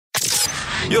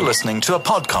You're listening to a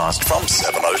podcast from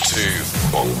 702.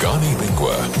 Bongani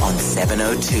Lingua On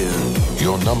 702.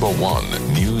 Your number one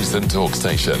news and talk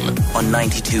station. On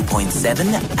 92.7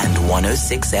 and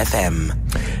 106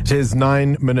 FM. It is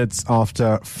 9 minutes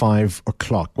after 5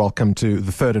 o'clock. Welcome to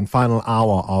the third and final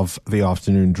hour of the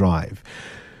afternoon drive.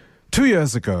 2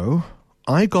 years ago,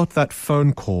 I got that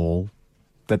phone call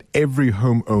that every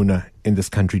homeowner in this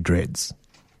country dreads.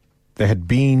 There had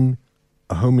been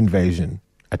a home invasion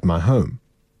at my home.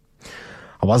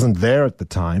 I wasn't there at the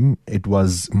time. It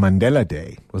was Mandela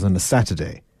Day. It was on a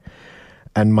Saturday.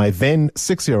 And my then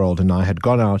 6-year-old and I had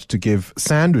gone out to give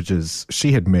sandwiches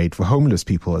she had made for homeless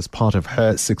people as part of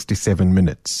her 67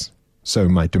 minutes. So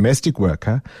my domestic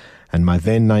worker and my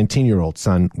then 19-year-old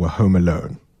son were home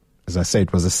alone. As I say,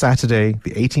 it was a Saturday,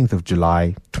 the 18th of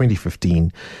July, 2015.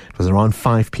 It was around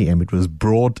 5 p.m. It was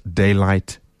broad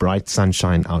daylight, bright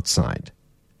sunshine outside.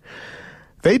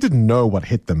 They didn't know what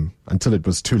hit them until it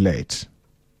was too late.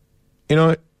 You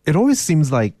know, it always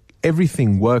seems like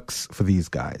everything works for these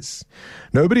guys.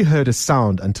 Nobody heard a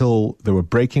sound until they were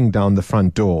breaking down the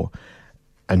front door,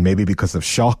 and maybe because of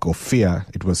shock or fear,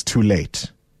 it was too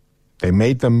late. They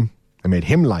made him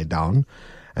lie down,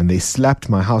 and they slapped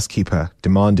my housekeeper,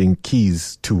 demanding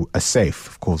keys to a safe.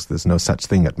 Of course, there's no such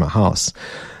thing at my house.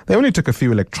 They only took a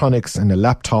few electronics and a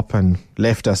laptop and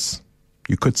left us,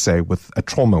 you could say, with a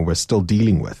trauma we're still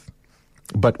dealing with.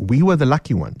 But we were the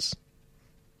lucky ones.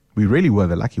 We really were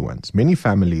the lucky ones. Many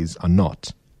families are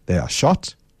not. They are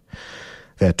shot,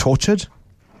 they're tortured,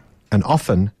 and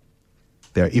often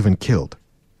they're even killed.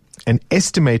 An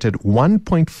estimated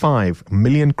 1.5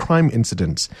 million crime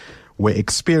incidents were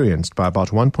experienced by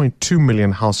about 1.2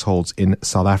 million households in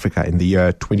South Africa in the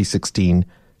year 2016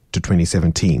 to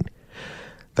 2017.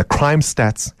 The crime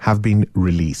stats have been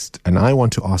released, and I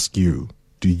want to ask you,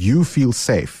 do you feel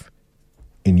safe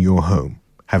in your home?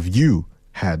 Have you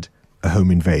had a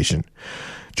home invasion?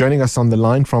 Joining us on the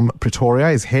line from Pretoria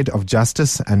is Head of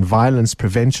Justice and Violence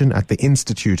Prevention at the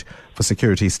Institute for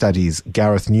Security Studies,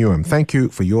 Gareth Newham. Thank you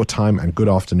for your time and good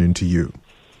afternoon to you.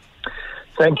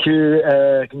 Thank you,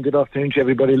 and good afternoon to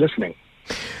everybody listening.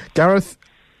 Gareth,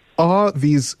 are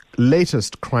these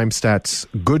latest crime stats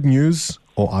good news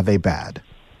or are they bad?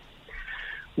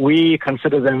 We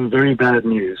consider them very bad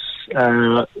news.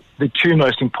 The two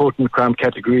most important crime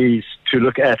categories to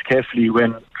look at carefully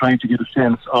when trying to get a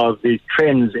sense of the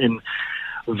trends in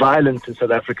violence in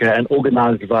South Africa and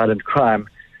organized violent crime,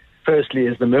 firstly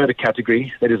is the murder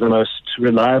category. That is the most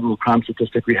reliable crime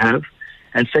statistic we have.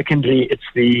 And secondly, it's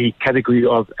the category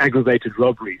of aggravated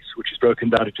robberies, which is broken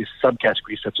down into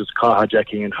subcategories such as car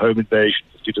hijacking and home invasion,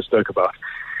 as you just spoke about.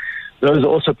 Those are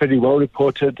also pretty well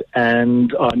reported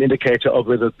and are an indicator of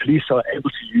whether police are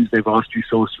able to use their vast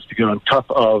resources to get on top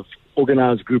of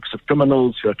organized groups of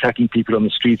criminals who are attacking people on the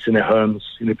streets, in their homes,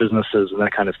 in their businesses, and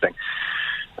that kind of thing.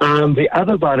 The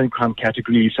other violent crime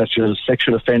categories, such as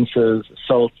sexual offences,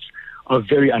 assaults, are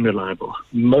very unreliable.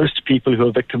 Most people who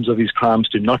are victims of these crimes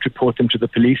do not report them to the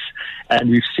police,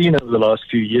 and we've seen over the last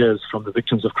few years from the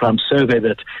Victims of Crime survey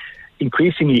that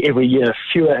increasingly every year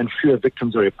fewer and fewer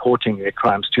victims are reporting their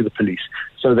crimes to the police.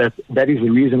 So that is the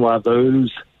reason why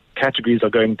those categories are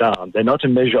going down. They're not a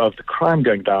measure of the crime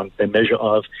going down, they're a measure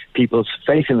of people's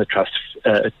faith in the trust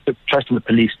in the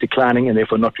police declining and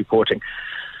therefore not reporting.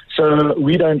 So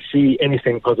we don't see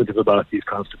anything positive about these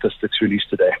kind of statistics released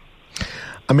today.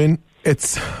 I mean,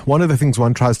 it's one of the things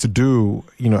one tries to do,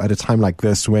 at a time like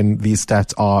this when these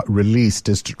stats are released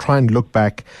is to try and look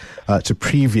back to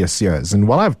previous years. And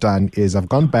what I've done is I've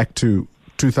gone back to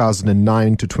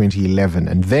 2009 to 2011,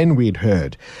 and then we'd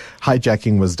heard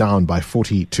hijacking was down by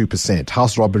 42%,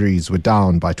 house robberies were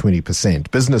down by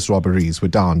 20%, business robberies were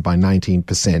down by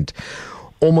 19%.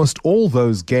 Almost all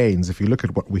those gains, if you look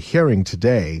at what we're hearing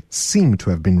today, seem to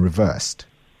have been reversed.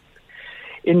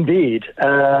 Indeed,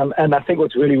 and I think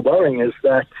what's really worrying is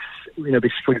that,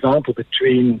 for example,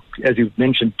 between, as you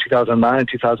mentioned, 2009 and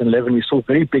 2011, we saw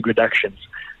very big reductions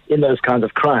in those kinds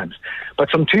of crimes. But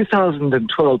from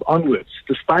 2012 onwards,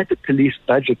 despite the police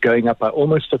budget going up by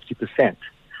almost 50%,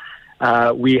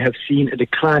 we have seen a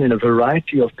decline in a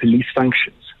variety of police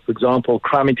functions. For example,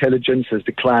 crime intelligence has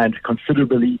declined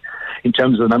considerably in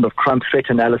terms of the number of crime threat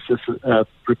analysis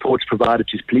reports provided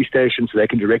to police stations so they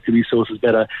can direct the resources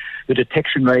better. The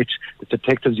detection rate that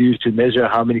detectives use to measure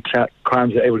how many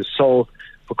crimes they're able to solve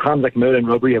for crimes like murder and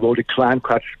robbery have all declined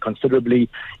quite considerably.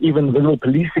 Even visual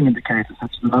policing indicators,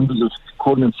 such as the numbers of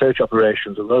cordon and search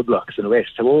operations or roadblocks and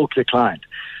arrests, have all declined.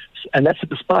 And that's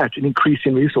despite an increase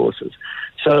in resources.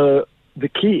 So the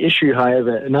key issue,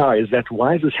 however, now is that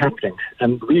why is this happening?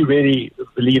 And we really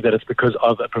believe that it's because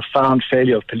of a profound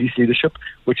failure of police leadership,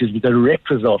 which is the direct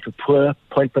result of poor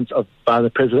appointments by the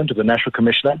President of the National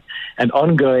Commissioner and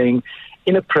ongoing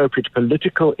inappropriate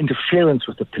political interference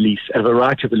with the police at a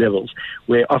variety of levels,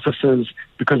 where officers,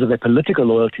 because of their political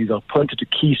loyalties, are appointed to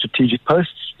key strategic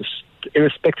posts,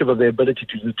 irrespective of their ability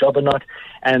to do the job or not.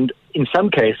 And in some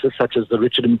cases, such as the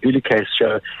Richard Mbuli case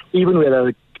show, even where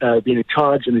they're being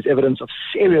charged and there's evidence of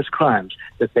serious crimes,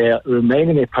 that they remain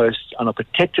in their posts and are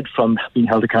protected from being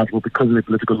held accountable because of their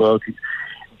political loyalties.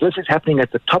 This is happening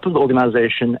at the top of the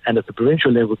organization and at the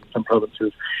provincial levels in some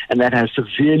provinces, and that has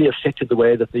severely affected the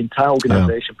way that the entire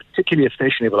organization, particularly at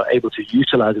station level, are able to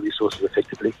utilize the resources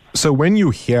effectively. So when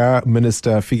you hear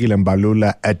Minister Fikile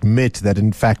Mbalula admit that,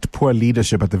 in fact, poor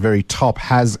leadership at the very top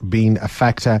has been a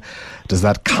factor, does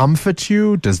that comfort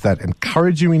you? Does that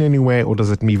encourage you in any way? Or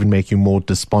does it even make you more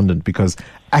despondent? Because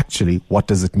actually, what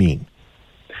does it mean?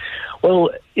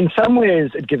 Well, in some ways,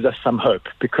 it gives us some hope,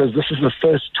 because this is the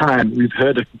first time we've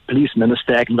heard a police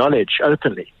minister acknowledge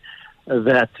openly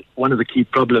that one of the key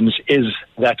problems is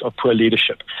that of poor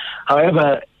leadership.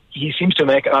 However, he seems to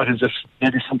make out as if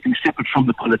that is something separate from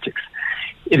the politics.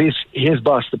 It is his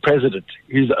boss, the President,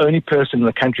 who's the only person in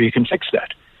the country who can fix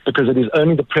that, because it is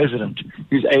only the President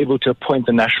who's able to appoint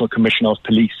the National Commissioner of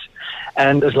Police.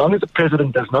 And as long as the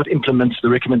President does not implement the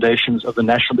recommendations of the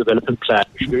National Development Plan,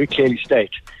 which very clearly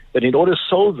state that in order to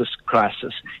solve this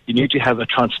crisis, you need to have a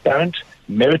transparent,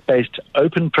 merit-based,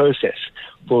 open process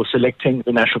for selecting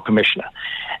the National Commissioner.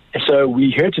 So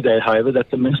we hear today, however,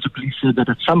 that the Minister of Police said that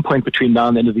at some point between now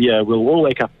and the end of the year, we'll all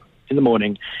wake up in the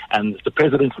morning and the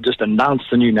President will just announce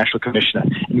the new National Commissioner.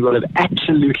 And you will have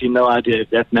absolutely no idea if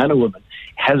that man or woman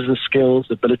has the skills,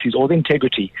 the abilities, or the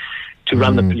integrity to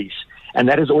run the police. And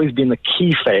that has always been the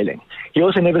key failing. He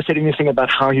also never said anything about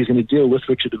how he's going to deal with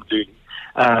Richard Mbuli.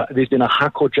 There's been a High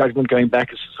Court judgment going back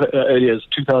as early as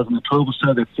 2012 or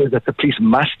so that says that the police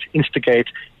must instigate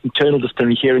internal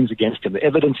disciplinary hearings against him. The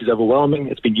evidence is overwhelming.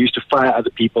 It's been used to fire other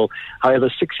people. However,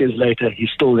 6 years later, he's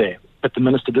still there. But the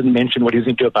minister didn't mention what he's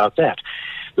going to do about that.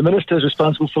 The minister is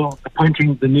responsible for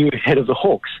appointing the new head of the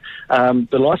Hawks. The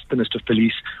last Minister of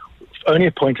Police only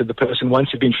appointed the person once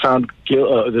he'd been found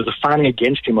there's a finding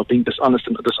against him of being dishonest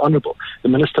and dishonorable. The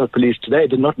Minister of Police today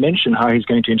did not mention how he's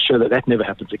going to ensure that that never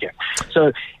happens again.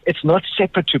 So it's not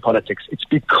separate to politics. It's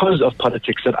because of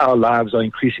politics that our lives are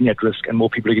increasing at risk and more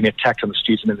people are getting attacked on the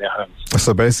streets and in their homes.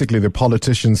 So basically the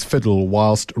politicians fiddle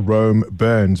whilst Rome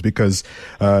burns, because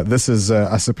this is,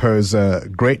 I suppose,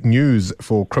 great news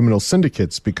for criminal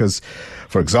syndicates, because,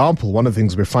 for example, one of the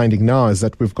things we're finding now is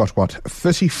that we've got,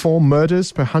 34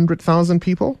 murders per 100,000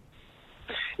 people?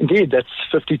 Indeed, that's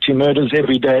 52 murders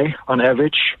every day on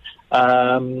average,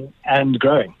 and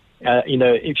growing.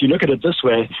 If you look at it this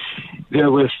way, there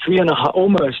were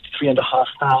almost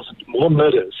 3,500 more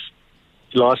murders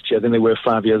last year than there were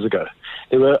 5 years ago.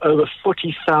 There were over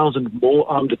 40,000 more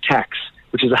armed attacks,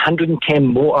 which is 110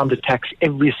 more armed attacks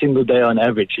every single day on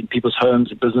average in people's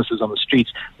homes and businesses on the streets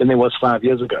than there was 5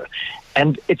 years ago.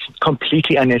 And it's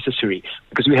completely unnecessary,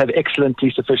 because we have excellent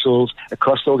police officials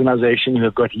across the organization who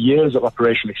have got years of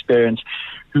operational experience,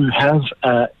 who have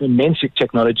immense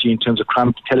technology in terms of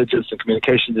crime intelligence and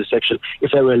communication intersection.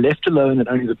 If they were left alone and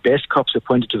only the best cops were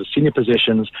appointed to the senior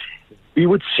positions, we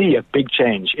would see a big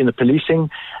change in the policing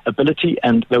ability,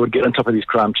 and they would get on top of these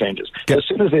crime changes. So as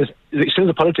soon as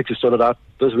the politics is sorted out,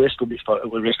 the rest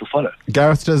will follow.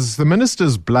 Gareth, does the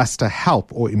minister's bluster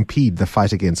help or impede the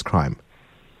fight against crime?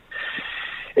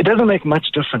 It doesn't make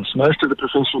much difference. Most of the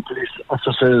professional police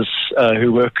officers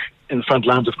who work in the front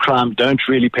lines of crime don't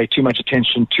really pay too much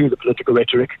attention to the political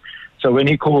rhetoric. So when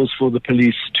he calls for the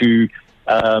police to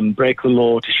break the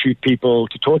law, to shoot people,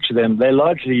 to torture them, they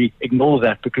largely ignore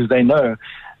that, because they know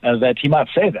that he might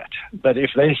say that. But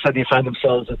if they suddenly find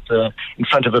themselves in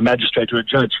front of a magistrate or a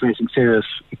judge facing serious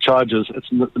charges,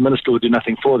 the minister will do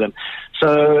nothing for them.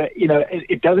 So,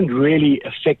 it doesn't really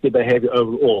affect their behavior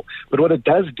overall. But what it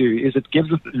does do is it gives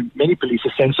many police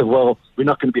a sense of, well, we're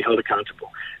not going to be held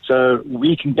accountable. So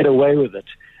we can get away with it.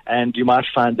 And you might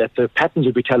find that the patterns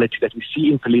of brutality that we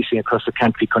see in policing across the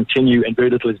country continue, and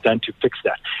very little is done to fix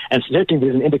that. And certainly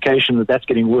there's an indication that that's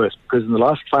getting worse, because in the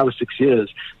last 5 or 6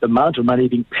 years, the amount of money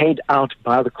being paid out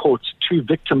by the courts to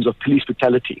victims of police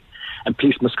brutality and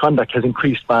police misconduct has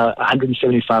increased by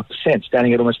 175%,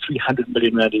 standing at almost 300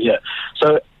 million rand a year.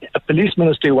 So a police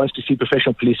minister who wants to see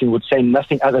professional policing would say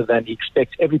nothing other than he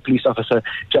expects every police officer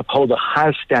to uphold the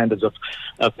highest standards of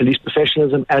police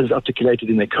professionalism as articulated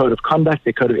in their code of conduct,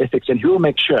 their code of ethics, and he will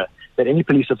make sure that any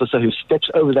police officer who steps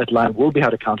over that line will be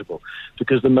held accountable,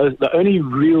 because the only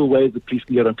real way the police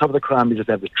can get on top of the crime is if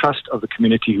they have the trust of the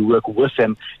community who work with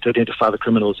them to identify the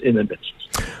criminals in their midst.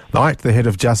 All right, the head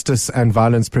of Justice and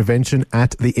Violence Prevention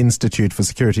at the Institute for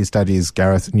Security Studies,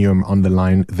 Gareth Newham, on the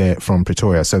line there from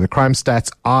Pretoria. So the crime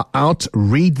stats are out.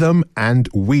 Read them and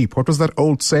weep. What was that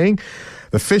old saying?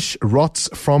 The fish rots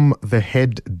from the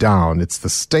head down. It's the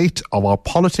state of our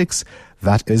politics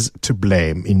that is to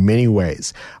blame in many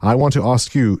ways. I want to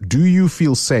ask you, do you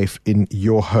feel safe in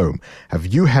your home? Have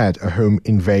you had a home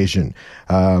invasion?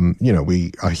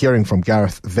 We are hearing from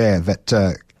Gareth there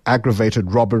that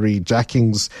aggravated robbery,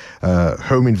 jackings,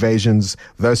 home invasions,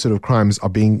 those sort of crimes are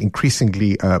being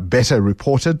increasingly better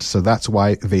reported. So that's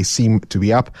why they seem to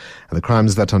be up. And the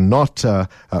crimes that are not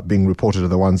being reported are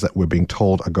the ones that we're being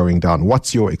told are going down.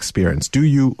 What's your experience? Do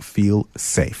you feel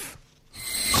safe?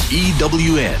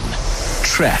 EWN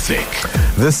Traffic.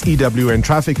 This EWN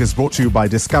Traffic is brought to you by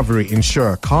Discovery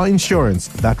Insure, car insurance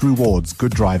that rewards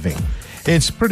good driving. It's pretty